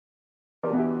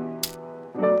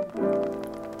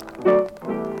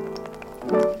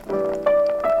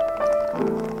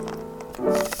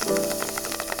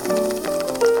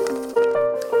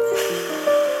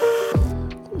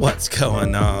What's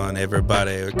going on,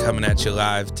 everybody? We're coming at you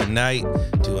live tonight,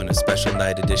 doing a special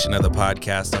night edition of the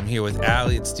podcast. I'm here with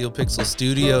Allie at Steel Pixel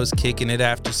Studios, kicking it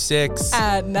after 6.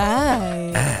 At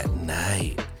night. At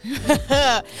night.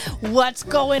 What's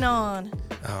going on?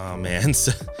 Oh, man.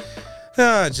 So,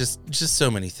 just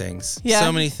so many things. Yeah.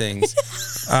 So many things.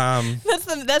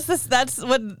 That's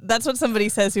what somebody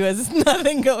says who has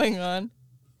nothing going on.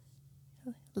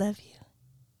 Love you.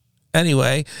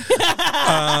 Anyway,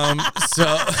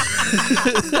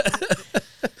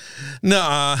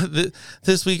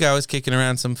 this week I was kicking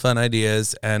around some fun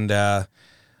ideas, and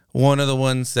one of the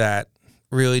ones that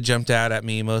really jumped out at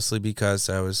me, mostly because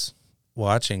I was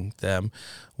watching them,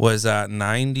 was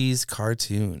 90s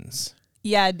cartoons.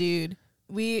 Yeah, dude.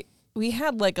 We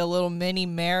had like a little mini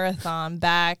marathon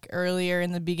back earlier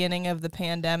in the beginning of the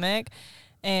pandemic,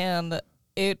 and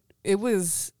it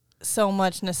was so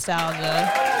much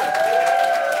nostalgia.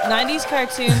 90s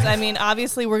cartoons, I mean,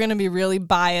 obviously we're going to be really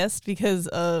biased because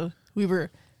we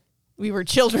were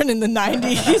children in the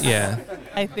 90s. Yeah.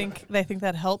 I think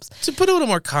that helps. To put a little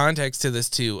more context to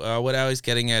this too, what I was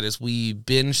getting at is we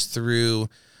binged through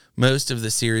most of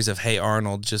the series of Hey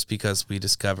Arnold just because we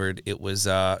discovered it was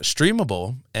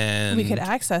streamable and we could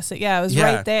access it. Yeah, it was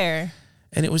right there.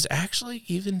 And it was actually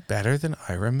even better than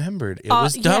I remembered. It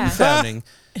was dumbfounding.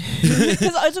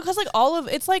 Because like all of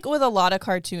it's like with a lot of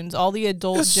cartoons, all the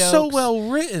adult jokes so well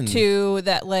written too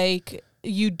that like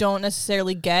you don't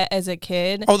necessarily get as a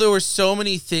kid. Oh, there were so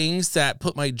many things that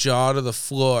put my jaw to the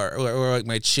floor, or like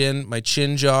my chin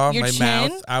jaw, Your my chin?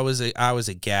 mouth. I was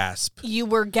a gasp. You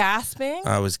were gasping?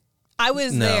 I was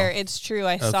no. there. It's true.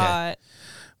 I saw it.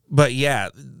 But yeah,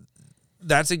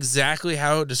 that's exactly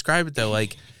how I would describe it though.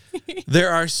 Like there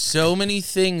are so many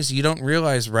things you don't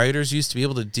realize writers used to be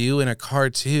able to do in a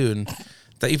cartoon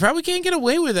that you probably can't get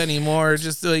away with anymore.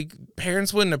 Just like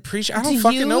parents wouldn't appreciate. I don't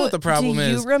fucking know what the problem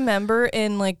is. Do you remember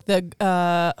in like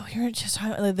the we were just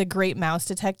talking about like the Great Mouse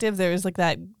Detective? There's like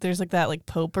that like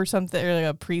Pope or something, or like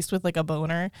a priest with like a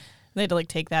boner. They had to like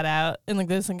take that out, and like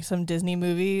there's like some Disney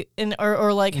movie, and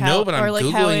or like how no, but I'm or like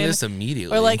Googling how in, this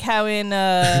immediately. or like how in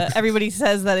everybody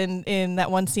says that in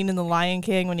that one scene in The Lion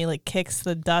King when he like kicks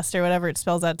the dust or whatever, it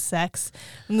spells out sex,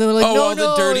 and they're like, all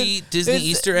the dirty Disney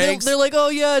Easter eggs. They're like, oh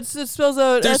yeah, it spells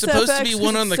out. There's SFX supposed to be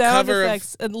one on the cover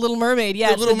effects. Of Little Mermaid.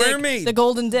 Yeah, the Little Mermaid, the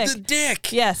golden dick. The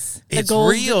dick. Yes, it's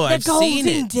real. I've seen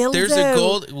it. Dildo. There's a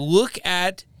gold. Look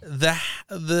at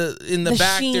the in the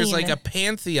back. Sheen. There's like a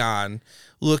pantheon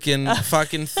looking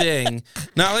fucking thing,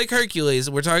 not like Hercules.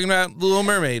 We're talking about the Little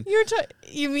Mermaid.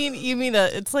 You mean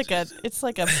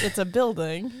it's a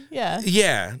building.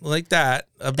 Yeah, like that,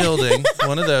 a building,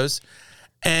 one of those,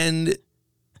 and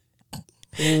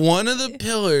one of the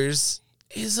pillars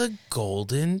is a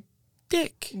golden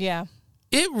dick. Yeah,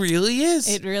 it really is.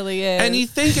 It really is. And you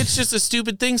think it's just a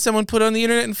stupid thing someone put on the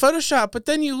internet in Photoshop, but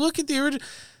then you look at the original,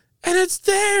 and it's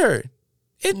there.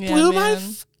 It blew my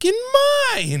fucking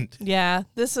mind. Yeah,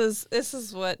 this is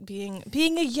what being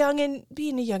a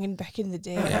youngin back in the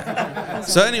day. Yeah.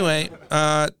 So anyway,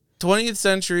 20th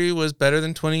century was better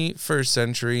than 21st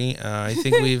century. I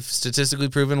think we've statistically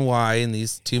proven why in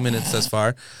these 2 minutes thus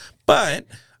far. But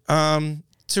to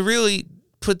really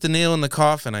put the nail in the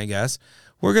coffin, I guess,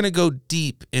 we're gonna go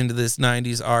deep into this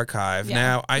 90s archive. Yeah.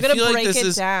 Now, I feel like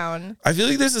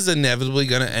this is inevitably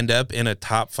gonna end up in a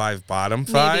top 5, bottom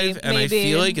 5, and I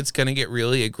feel like it's gonna get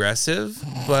really aggressive.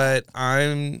 But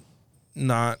I'm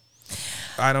not.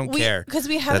 I don't care because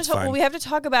we have to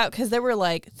talk about because there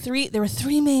were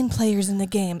three main players in the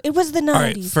game. It was the 90s. All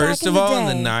right, first of all, in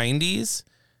the 90s.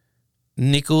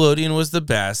 Nickelodeon was the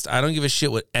best. I don't give a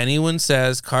shit what anyone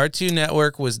says. Cartoon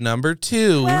Network was number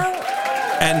 2.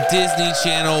 And Disney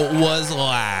Channel was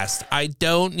last. I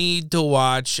don't need to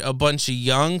watch a bunch of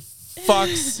young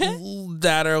fucks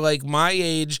that are like my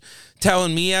age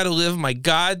telling me how to live my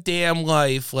goddamn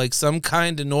life like some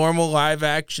kind of normal live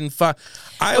action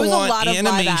I want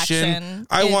animation.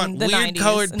 I want weird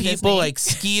colored people like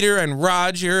Skeeter and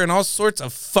Roger and all sorts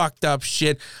of fucked up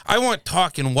shit. I want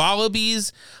talking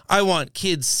wallabies. I want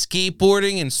kids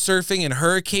skateboarding and surfing in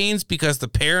hurricanes because the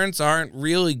parents aren't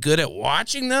really good at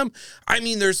watching them. I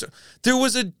mean, there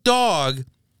was a dog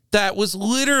that was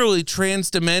literally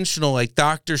transdimensional like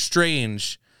Doctor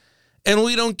Strange. And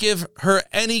we don't give her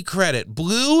any credit.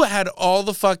 Blue had all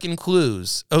the fucking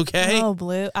clues, okay? Oh,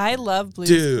 Blue. I love Blue's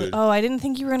Clues. Oh, I didn't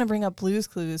think you were going to bring up Blue's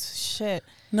Clues. Shit.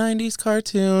 90s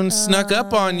cartoon snuck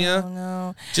up on you.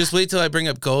 No. Just wait till I bring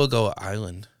up Gullah Gullah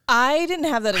Island. I didn't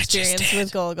have that experience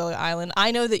with Gullah Gullah Island. I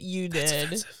know that you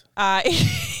did. I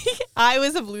I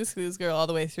was a Blue's Clues girl all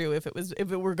the way through. If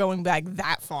it were going back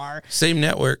that far, Same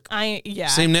network.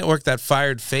 Same network that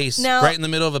fired Face right in the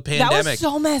middle of a pandemic. That was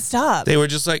so messed up. They were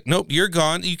just like, nope, you're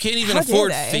gone. You can't even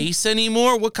afford Face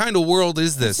anymore. What kind of world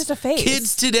is this? It's just a Face.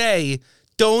 Kids today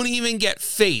don't even get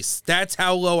Face. That's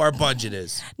how low our budget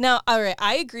is. Now, all right,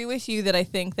 I agree with you that I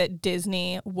think that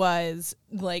Disney was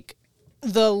like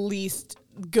the least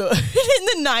good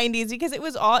in the 90s because it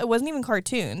wasn't even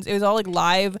cartoons. It was all like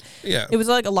live. Yeah. It was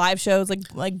like live shows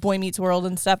like Boy Meets World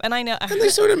and stuff. And I know. And they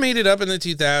sort of made it up in the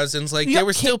 2000s. Like they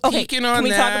were still peaking on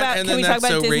that. And then That's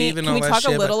So Raven. Can we talk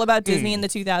a little about Disney in the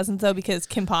 2000s though? Because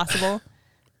Kim Possible.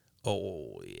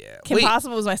 Oh yeah. Kim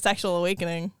Possible was my sexual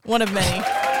awakening. One of many.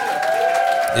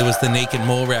 It was the naked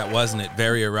mole rat, wasn't it?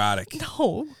 Very erotic.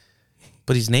 No.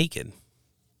 But he's naked.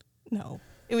 No.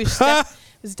 It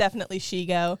was definitely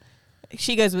Shigo.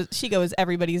 Shigo was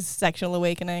everybody's sexual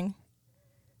awakening.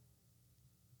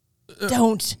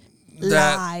 Don't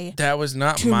lie. That was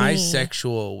not my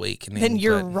sexual awakening. Then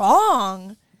you're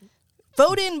wrong.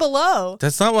 Vote in below.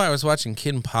 That's not why I was watching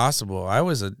Kim Possible. I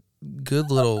was a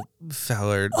good little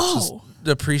feller just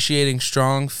appreciating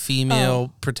strong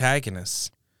female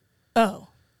protagonists. Oh,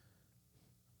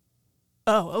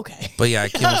 okay. But yeah,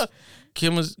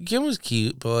 Kim was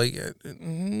cute, but like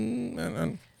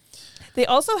They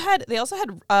also had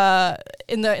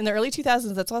in the early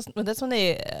 2000s.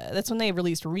 That's when they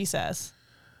released Recess.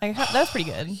 That's pretty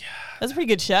good. Yeah. That's a pretty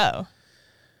good show.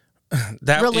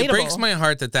 It breaks my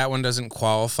heart that one doesn't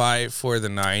qualify for the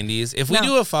 90s. If we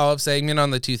do a follow-up segment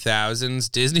on the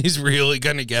 2000s, Disney's really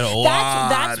going to get a lot.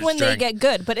 That's when they get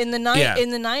good. But in the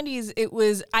 90s, it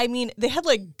was. I mean, they had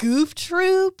like Goof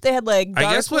Troop. They had like Darkwing.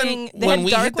 I guess when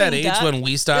we hit that age when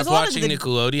we stopped watching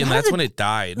Nickelodeon, that's when it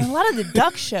died. A lot of the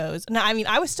Duck shows. No, I mean,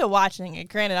 I was still watching it.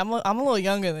 Granted, I'm a little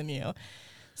younger than you,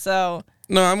 so.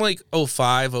 No, I'm like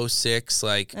 05, 06,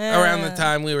 like around the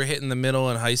time we were hitting the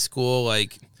middle in high school,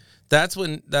 like. That's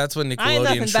when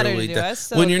Nickelodeon truly does.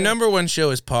 When your number one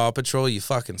show is Paw Patrol, you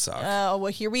fucking suck. Oh,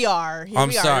 well, here we are.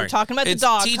 I'm sorry. We're talking about the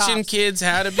dog It's cops. teaching kids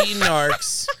how to be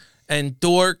narcs and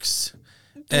dorks.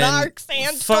 Narcs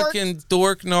and fucking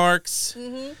dork narcs.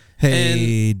 Mm-hmm.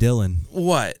 Hey, Dylan.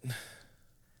 What?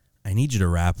 I need you to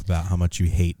rap about how much you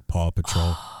hate Paw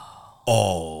Patrol.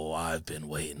 Oh, I've been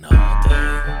waiting all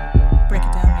day. Break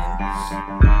it down, man.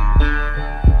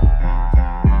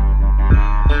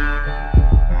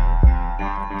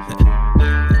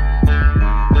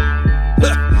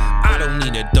 I don't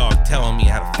need a dog telling me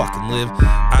how to fucking live.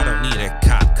 I don't need a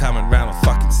cop coming round a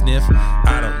fucking sniff.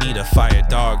 I don't need a fire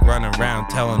dog running around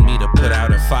telling me to put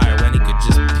out a fire when he could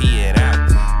just pee it out.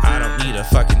 I don't need a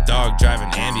fucking dog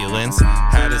driving ambulance.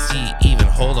 How does he even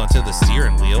hold onto the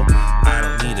steering wheel? I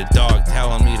don't need a dog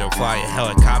telling me to fly a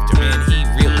helicopter, man. He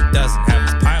really doesn't have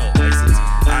his pilot license.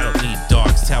 I don't need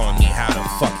dogs telling me how to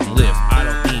fucking live. I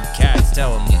don't need cats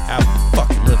telling me how to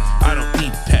fucking live. I don't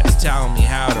need pets telling me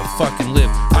how to fucking live.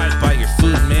 I'd buy your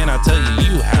food, man, I'll tell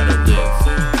you how to live.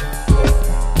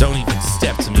 Don't even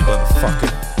step to me, motherfucker.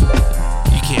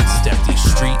 You can't step these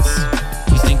streets.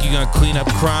 You think you're gonna clean up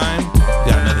crime? You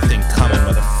got another thing coming,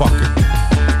 motherfucker.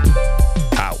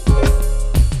 Ow.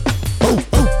 Oh,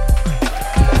 oh.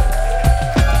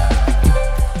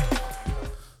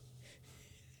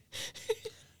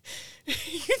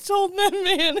 You told them,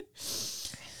 man.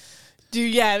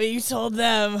 Dude, yeah, but you told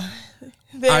them.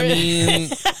 I mean,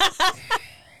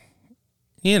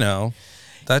 you know,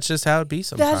 that's just how it be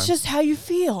sometimes. That's just how you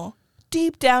feel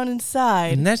deep down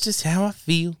inside. And that's just how I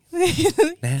feel. You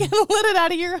gotta let it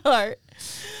out of your heart.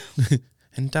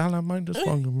 And down I might just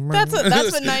fucking that's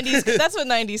what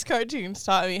 90s cartoons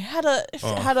taught me. How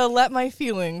to let my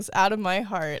feelings out of my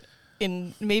heart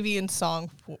in maybe in song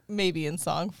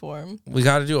form. We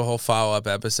got to do a whole follow-up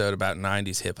episode about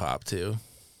 90s hip hop too.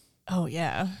 Oh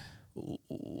yeah.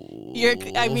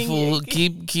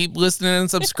 Keep listening and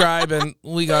subscribing.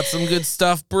 We got some good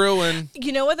stuff brewing.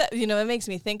 You know what that makes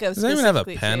me think of. Does anyone have a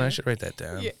pen? Too? I should write that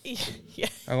down. Yeah.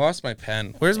 I lost my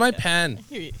pen. Where's my pen?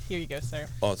 Here you go, sir.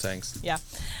 Oh, thanks. Yeah.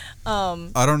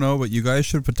 I don't know, but you guys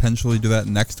should potentially do that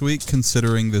next week,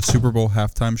 considering the Super Bowl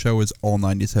halftime show is all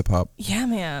 90s hip hop. Yeah,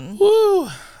 man. Woo!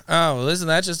 Oh, well, isn't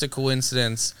that just a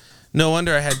coincidence? No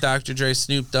wonder I had Dr. Dre,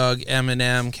 Snoop Dogg,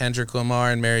 Eminem, Kendrick Lamar,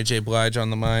 and Mary J. Blige on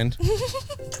the mind.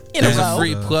 There's a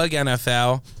free plug,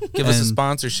 NFL. Give us a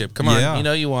sponsorship. Come on, you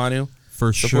know you want to.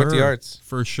 For Support the arts.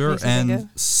 For sure. And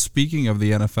speaking of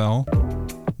the NFL,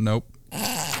 nope.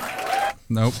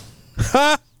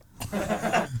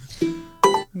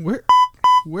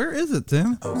 Where is it,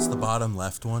 Tim? Oh, it's the bottom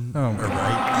left one. Oh, or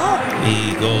right.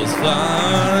 Eagles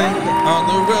fly on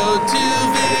the road to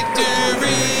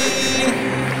victory.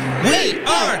 We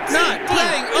are not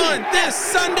playing on this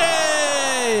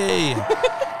Sunday.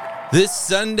 This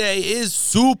Sunday is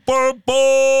Super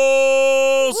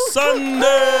Bowl Sunday.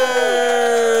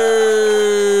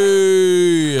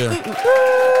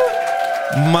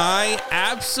 My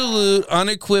absolute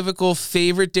unequivocal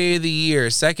favorite day of the year.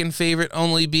 Second favorite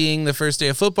only being the first day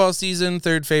of football season.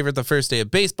 Third favorite, the first day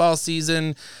of baseball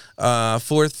season.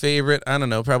 Fourth favorite, I don't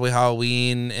know, probably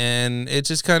Halloween. And it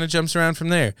just kind of jumps around from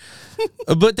there.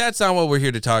 But that's not what we're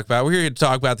here to talk about. We're here to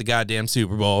talk about the goddamn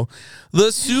Super Bowl.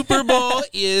 The Super Bowl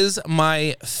is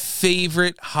my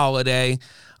favorite holiday.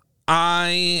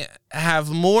 I have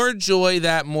more joy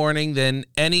that morning than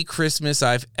any Christmas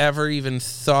I've ever even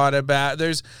thought about.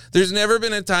 There's never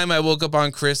been a time I woke up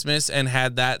on Christmas and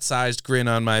had that sized grin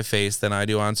on my face than I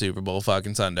do on Super Bowl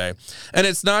fucking Sunday. And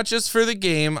it's not just for the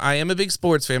game. I am a big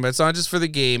sports fan, but it's not just for the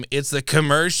game. It's the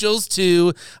commercials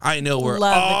too. I know we're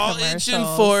all itching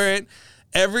for it.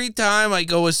 Every time I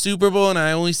go a Super Bowl and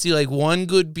I only see like one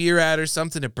good beer ad or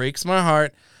something, it breaks my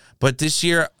heart. But this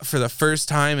year, for the first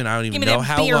time, and I don't even know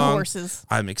how long, horses.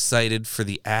 I'm excited for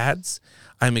the ads.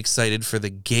 I'm excited for the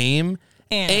game.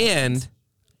 And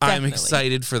I'm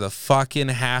excited for the fucking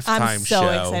halftime show.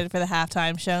 I'm so excited for the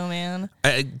halftime show, man.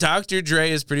 Dr. Dre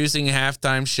is producing a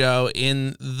halftime show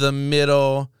in the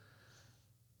middle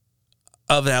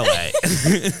of LA.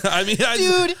 I mean,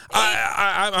 dude,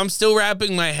 I'm still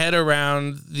wrapping my head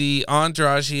around the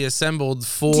entourage he assembled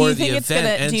for the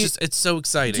event, it's so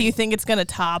exciting. Do you think it's gonna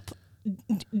top?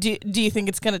 Do you think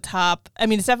it's gonna top? I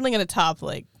mean, it's definitely gonna top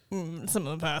like some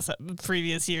of the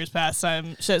previous years'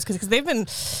 pastime shows because they've been.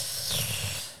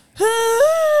 Fine.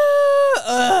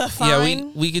 Yeah,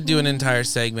 we could do an entire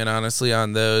segment honestly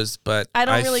on those, but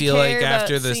I really feel like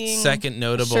after the second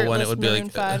notable one, it would be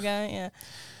like 5 guy, yeah.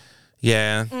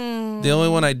 Yeah. The only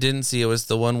one I didn't see was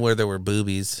the one where there were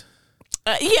boobies.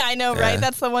 Yeah, I know, right?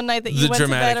 That's the one night that you went to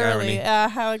bed early.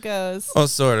 How it goes. Oh,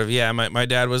 sort of. Yeah, my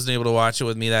dad wasn't able to watch it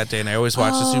with me that day, and I always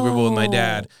watch the Super Bowl with my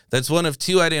dad. That's one of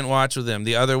two I didn't watch with him.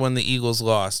 The other one, the Eagles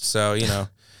lost. So,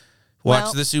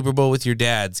 watch the Super Bowl with your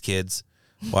dads, kids.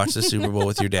 Watch the Super Bowl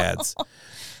with your dads.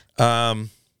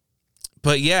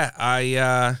 But yeah,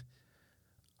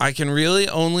 I can really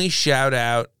only shout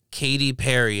out Katy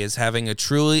Perry as having a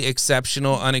truly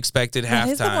exceptional, unexpected halftime.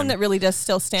 He's the one that really does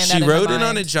still stand out. She rode in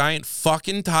on a giant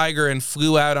fucking tiger and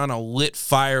flew out on a lit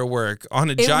firework on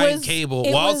a giant cable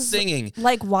while singing.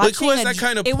 Like watching. Who has that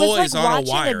kind of poise on a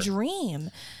wire? It was like watching a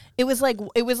dream. It was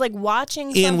like watching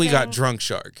something. And we got Drunk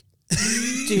Shark.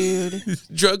 Dude.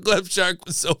 Drunk Left Shark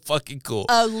was so fucking cool.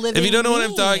 If you don't know what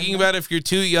I'm talking about, if you're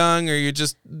too young or you're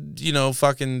just,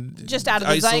 fucking just out of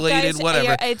the isolated,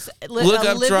 whatever. Look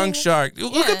up Drunk Shark.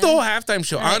 Look up the whole halftime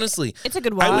show, honestly. It's a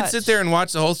good watch. I would sit there and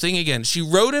watch the whole thing again. She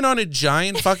rode in on a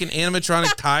giant fucking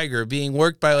animatronic tiger being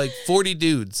worked by like 40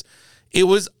 dudes. It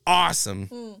was awesome.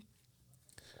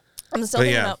 I'm still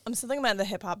thinking about the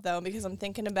hip hop though, because I'm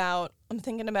thinking about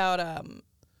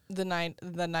the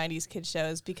 90s kid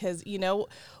shows, because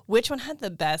which one had the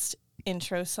best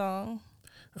intro song?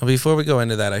 Well, before we go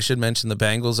into that, I should mention the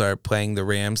Bengals are playing the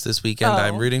Rams this weekend.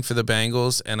 I'm rooting for the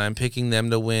Bengals, and I'm picking them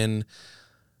to win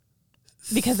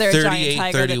because they're a giant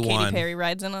tiger that Katy Perry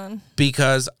rides in on.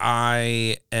 Because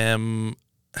I'll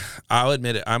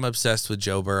admit it, I'm obsessed with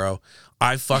Joe Burrow.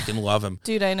 I fucking love him.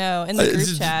 Dude, I know. In the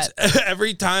group chat.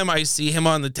 Every time I see him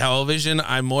on the television,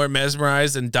 I'm more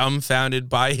mesmerized and dumbfounded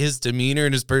by his demeanor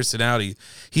and his personality.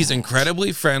 He's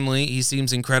incredibly friendly. He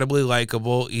seems incredibly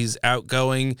likable. He's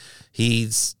outgoing.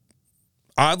 He's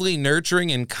oddly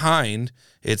nurturing and kind,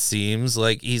 it seems.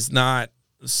 Like, he's not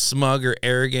smug or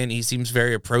arrogant. He seems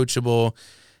very approachable.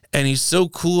 And he's so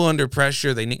cool under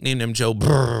pressure. They nicknamed him Joe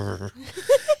Brrr.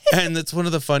 And that's one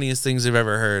of the funniest things I've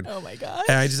ever heard. Oh my god!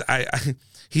 And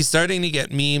he's starting to get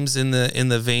memes in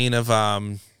the vein of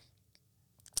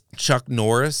Chuck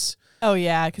Norris. Oh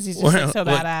yeah, because he's just so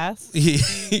badass.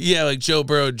 Yeah, like Joe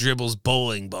Burrow dribbles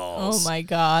bowling balls. Oh my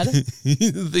god!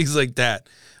 Things like that.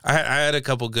 I had a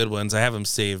couple good ones. I have them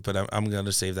saved, but I'm going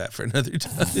to save that for another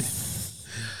time.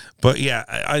 But yeah,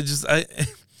 I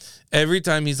every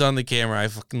time he's on the camera, I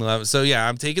fucking love it. So yeah,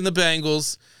 I'm taking the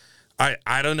Bengals.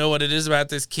 I don't know what it is about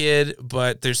this kid,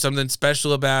 but there's something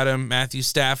special about him. Matthew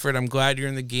Stafford, I'm glad you're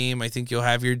in the game. I think you'll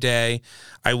have your day.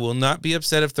 I will not be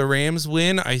upset if the Rams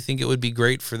win. I think it would be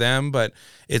great for them, but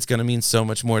it's going to mean so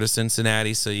much more to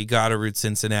Cincinnati, so you got to root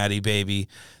Cincinnati, baby.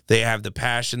 They have the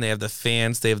passion. They have the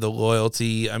fans. They have the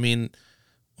loyalty. I mean,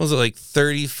 what was it, like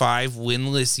 35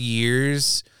 winless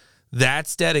years?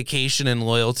 That's dedication and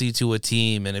loyalty to a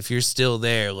team, and if you're still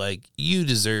there, like, you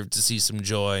deserve to see some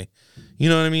joy. You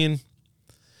know what I mean?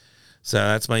 So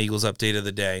that's my Eagles update of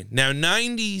the day. Now,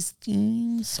 90s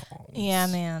theme songs. Yeah,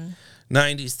 man.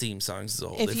 90s theme songs is a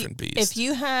whole different beast. If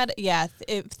you had,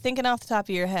 thinking off the top of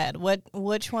your head,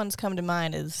 which ones come to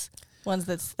mind as ones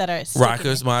that are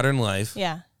Rocco's Modern Life.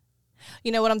 Yeah.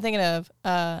 You know what I'm thinking of?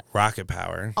 Rocket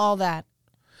Power. All That.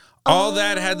 All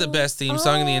That had the best theme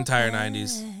song in the entire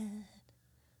 90s.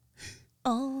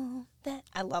 All That.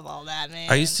 I love All That, man.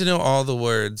 I used to know all the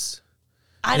words.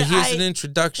 Here's an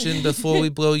introduction before we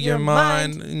blow your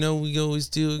mind. You know, we always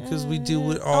do it because we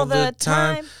do it all the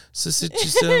time. So sit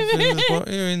yourself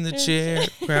in the chair,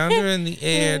 ground her in the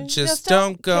air. Just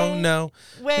don't go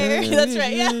where. That's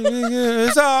right, yeah.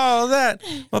 It's all that.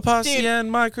 My posse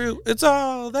and my crew. It's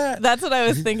all that. That's what I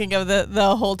was thinking of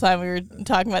the whole time we were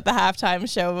talking about the halftime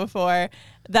show before.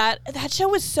 That show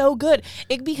was so good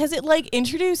because it like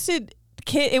introduced it.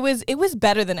 It was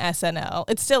better than SNL.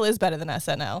 It still is better than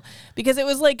SNL because it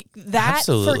was like that.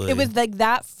 Absolutely. It was like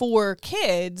that for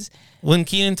kids. When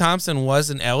Kenan Thompson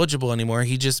wasn't eligible anymore,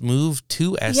 he just moved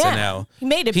to SNL. Yeah, he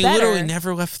made it better. He literally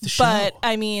never left the show. But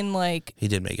I mean, like he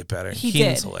did make it better. He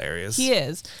Kenan's did. hilarious. He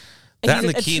is. That and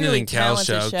He's the a Kenan truly and Kel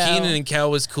show. talented Kenan and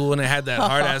Kel was cool, and it had that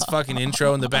hard-ass fucking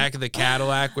intro in the back of the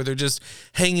Cadillac where they're just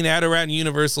hanging out around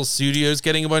Universal Studios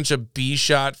getting a bunch of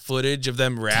B-shot footage of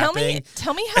them rapping.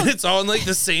 Tell me how... And it's all in, like,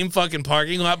 the same fucking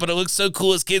parking lot, but it looks so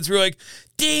cool as kids were like,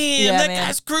 damn, that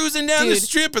guy's cruising down the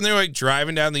strip, and they're, like,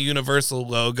 driving down the Universal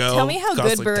logo. Tell me how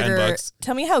Costs Good like Burger... $10.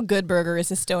 Tell me how Good Burger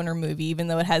is a stoner movie, even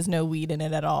though it has no weed in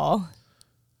it at all.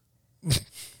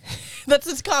 That's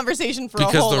this conversation for a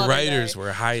whole Because the other writers day.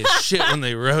 were high as shit when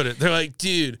they wrote it. They're like,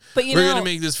 dude, we're going to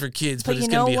make this for kids, but it's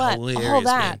going to be hilarious, all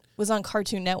that man. was on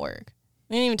Cartoon Network.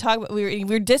 We didn't even talk about... We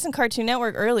were dissing Cartoon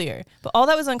Network earlier, but all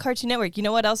that was on Cartoon Network. You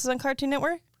know what else is on Cartoon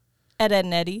Network? Ed, Edd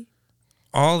and Eddy.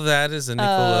 All that is a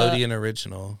Nickelodeon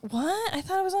original. What? I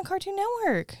thought it was on Cartoon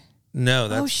Network. No,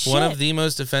 that's one of the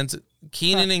most offensive.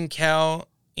 Kenan and Kel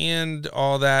and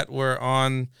all that were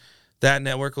on that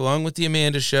network along with the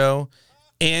Amanda Show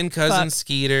and Cousin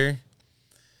Skeeter.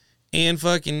 And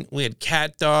fucking, we had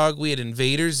Cat Dog, we had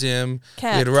Invader Zim, we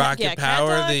had Rocket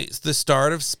Power, the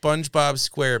start of SpongeBob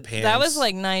SquarePants. That was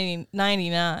like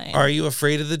 99. Are You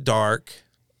Afraid of the Dark?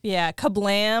 Yeah,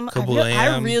 Kablam.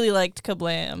 I really liked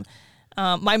Kablam.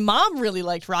 My mom really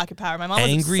liked Rocket Power. My mom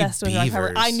was obsessed with Rocket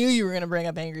Power. I knew you were going to bring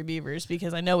up Angry Beavers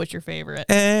because I know it's your favorite.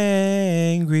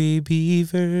 Angry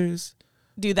Beavers.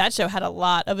 Dude, that show had a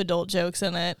lot of adult jokes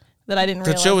in it that I didn't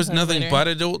realize. That show was nothing but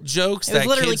adult jokes that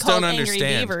kids don't understand.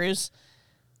 Angry Beavers.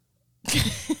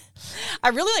 I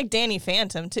really like Danny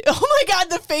Phantom too. Oh my God,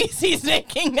 the face he's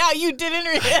making now. You didn't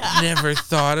realize. I never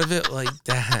thought of it like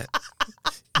that.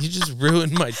 You just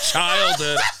ruined my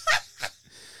childhood.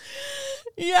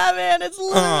 Yeah, man, it's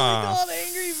literally called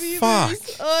Angry Beavers. Fuck.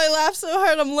 Oh, I laugh so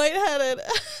hard I'm lightheaded.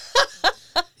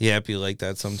 Yep, you like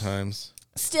that sometimes.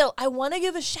 Still, I want to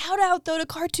give a shout out, though, to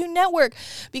Cartoon Network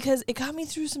because it got me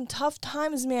through some tough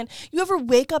times, man. You ever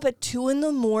wake up at 2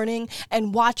 a.m.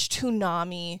 and watch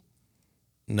Toonami?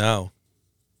 No.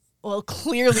 Well,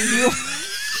 clearly you...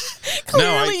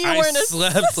 I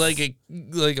slept like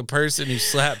a person who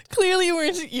slept. Clearly you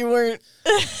weren't.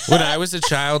 When I was a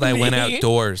child, I went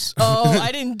outdoors. Oh,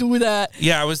 I didn't do that.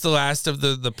 Yeah, I was the last of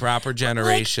the proper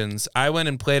generations. I went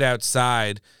and played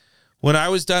outside. When I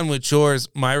was done with chores,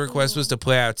 my request was to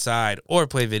play outside or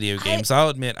play video games. I'll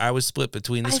admit I was split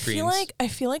between the screens. I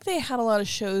feel like they had a lot of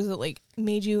shows that like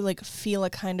made you like feel a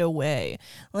kind of way,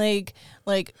 like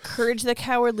Courage the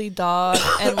Cowardly Dog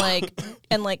and like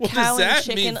Cow and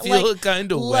Chicken. Mean, feel a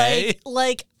kind of way?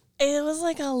 Like it was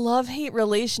like a love-hate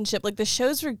relationship. Like the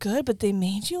shows were good, but they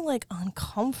made you like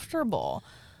uncomfortable.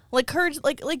 Like Courage,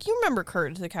 like you remember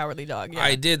Courage the Cowardly Dog? Yeah.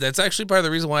 I did. That's actually part of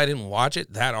the reason why I didn't watch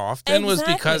it that often was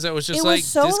because it was just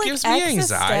this gives me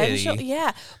anxiety.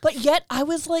 Yeah, but yet it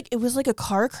was like a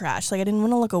car crash. Like I didn't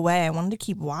want to look away. I wanted to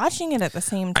keep watching it at the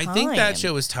same time. I think that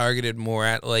show was targeted more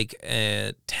at like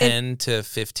a 10 to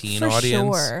 15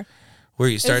 audience. Sure. Where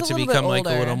you start to become like a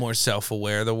little more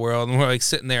self-aware of the world, and we're like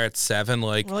sitting there at 7,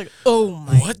 like, oh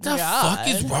my god, what the fuck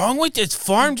is wrong with this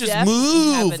farm? Just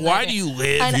move. Why do you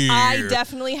live and here? I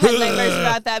definitely had nightmares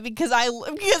about that because there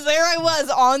I was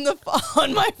on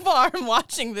my farm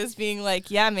watching this, being like,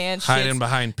 yeah, man, hiding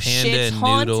behind Panda and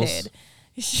haunted.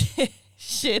 Noodles.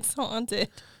 Shit's haunted.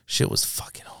 Shit was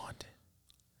fucking haunted.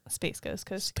 Space Ghost,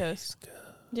 Coast to Coast.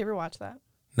 Did you ever watch that?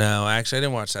 No, actually, I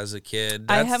didn't watch that as a kid.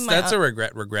 That's a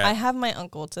regret. I have my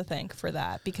uncle to thank for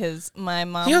that because my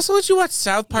mom... He also let you watch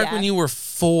South Park when you were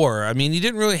 4. I mean, you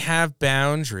didn't really have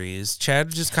boundaries. Chad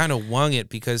just kind of wung it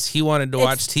because he wanted to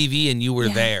watch TV and you were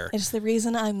there. It's the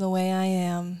reason I'm the way I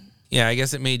am. Yeah, I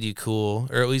guess it made you cool,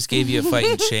 or at least gave you a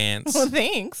fighting chance. Well,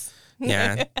 thanks.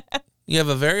 Yeah. You have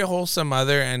a very wholesome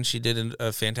mother, and she did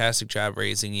a fantastic job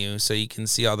raising you. So you can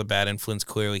see all the bad influence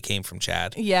clearly came from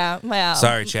Chad. Yeah,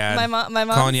 Sorry, Chad. My mom,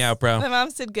 calling you out, bro. My mom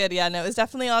did good. Yeah, no, it was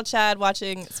definitely all Chad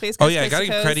watching Space Coast. Oh yeah, I gotta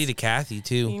Coast give credit to Kathy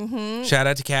too. Mm-hmm. Shout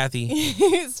out to Kathy.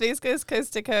 Space Coast,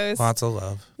 Coast to Coast. Lots of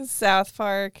love. South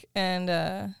Park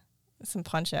and some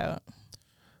Punch Out.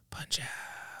 Punch Out.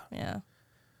 Yeah.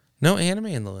 No anime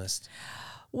in the list.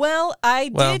 Well,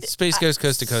 did. Space Coast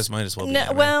Coast to Coast might as well be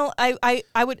anime. Well,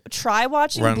 I would try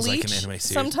watching Runs Bleach like an anime series.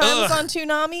 sometimes on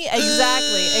Toonami.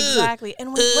 Exactly. And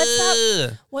wait, what's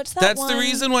that? What's that? That's one? the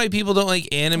reason why people don't like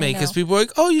anime, I because know. people are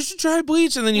like, "Oh, you should try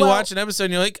Bleach," and then you Well, watch an episode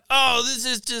and you're like, "Oh, this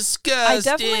is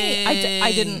disgusting."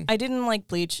 I didn't like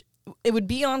Bleach. It would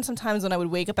be on sometimes when I would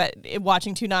wake up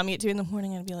watching Toonami at 2 a.m.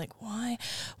 and I'd be like, why?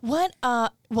 What?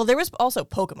 Well, there was also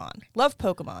Pokemon. Love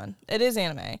Pokemon. It is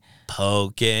anime.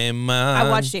 Pokemon. I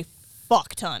watched a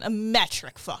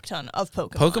metric fuck ton of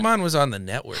Pokemon. Pokemon was on the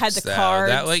network. Had the cards.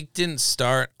 That didn't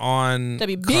start on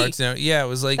WB. Cards Network. Yeah, it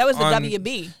was like That was the on,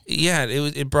 WB. Yeah,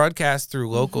 it broadcast through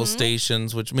local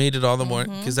stations, which made it all the more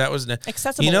because that was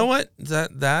accessible. You know what?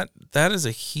 That is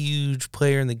a huge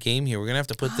player in the game here. We're gonna have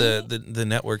to put the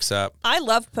networks up. I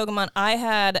loved Pokemon. I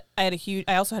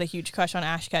also had a huge crush on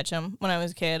Ash Ketchum when I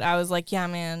was a kid. I was like, yeah,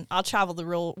 man, I'll travel the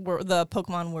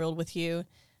Pokemon world with you.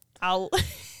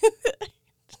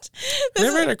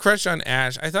 Never had a crush on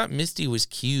Ash. I thought Misty was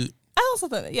cute. I also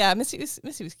thought, yeah, Misty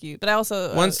was cute, but I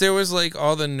also once there was like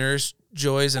all the Nurse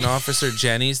Joys and Officer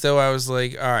Jennies, though, I was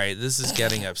like, all right, this is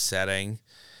getting upsetting.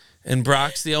 And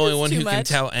Brock's the only one who can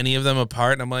tell any of them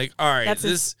apart, and I'm like, all right, that's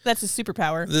his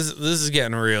superpower. This is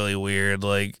getting really weird.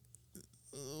 Like,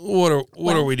 what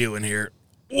are we doing here?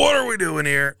 What are we doing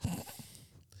here?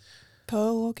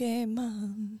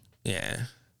 Pokemon. Yeah.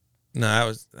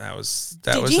 No, that was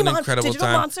an incredible digital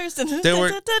time. Monsters.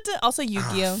 Also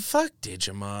Yu-Gi-Oh. Fuck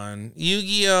Digimon.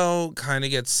 Yu-Gi-Oh kind of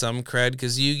gets some cred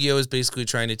because Yu-Gi-Oh is basically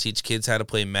trying to teach kids how to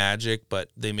play Magic, but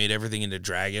they made everything into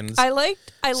dragons. I like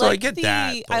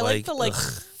the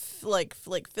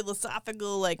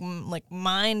philosophical like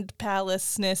mind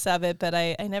palace-ness of it, but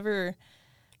I never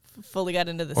fully got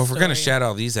into the Well, if story. we're going to shout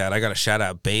all these out, I got to shout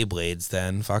out Beyblades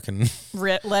then. Fucking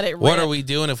let it rip. What are we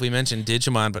doing if we mention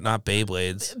Digimon but not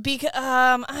Beyblades? Because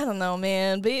I don't know,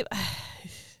 man. Beyblades.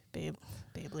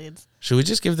 Should we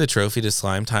just give the trophy to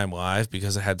Slime Time Live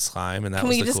because it had slime and that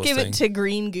was the coolest thing? Can we just give it to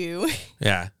Green Goo?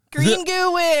 Yeah. Green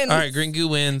Goo wins. All right, Green Goo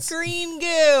wins. Green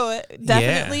Goo.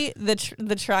 Definitely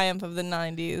the triumph of the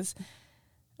 90s.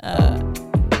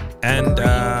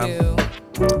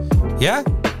 Yeah.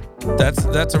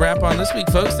 That's a wrap on this week,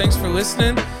 folks. Thanks for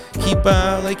listening. Keep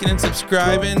liking and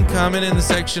subscribing. Comment in the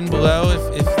section below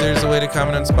if there's a way to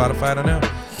comment on Spotify. I don't know.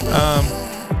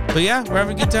 But yeah, we're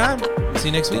having a good time. See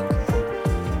you next week.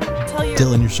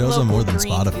 Dylan, your show's on more than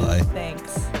Spotify.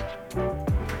 Thanks.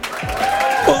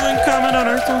 Well, then comment on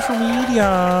our social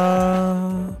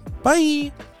media.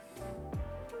 Bye.